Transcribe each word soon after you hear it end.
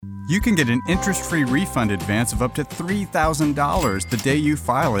You can get an interest-free refund advance of up to $3,000 the day you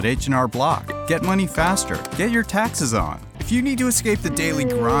file at H&R Block. Get money faster. Get your taxes on. If you need to escape the daily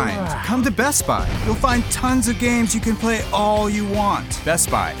grind, come to Best Buy. You'll find tons of games you can play all you want.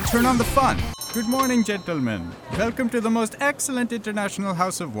 Best Buy, turn on the fun. Good morning, gentlemen. Welcome to the most excellent international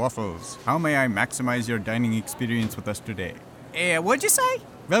house of waffles. How may I maximize your dining experience with us today? What'd you say?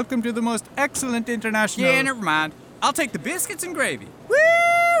 Welcome to the most excellent international... Yeah, never mind. I'll take the biscuits and gravy.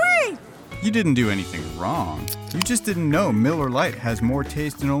 Woo-wee! You didn't do anything wrong. You just didn't know Miller Lite has more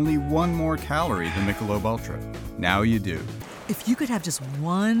taste and only one more calorie than Michelob Ultra. Now you do. If you could have just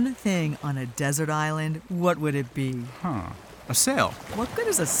one thing on a desert island, what would it be? A sail. What good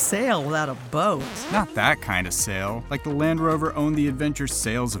is a sail without a boat? Not that kind of sail, like the Land Rover Own the Adventure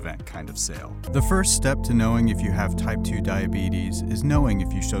sales event kind of sail. The first step to knowing if you have type 2 diabetes is knowing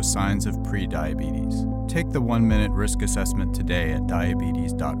if you show signs of pre-diabetes. Take the 1-minute risk assessment today at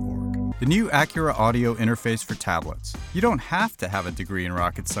diabetes.org. The new Acura audio interface for tablets. You don't have to have a degree in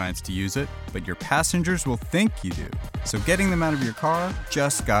rocket science to use it, but your passengers will think you do. So getting them out of your car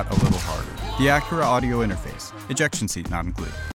just got a little harder. The Acura audio interface. Ejection seat not included.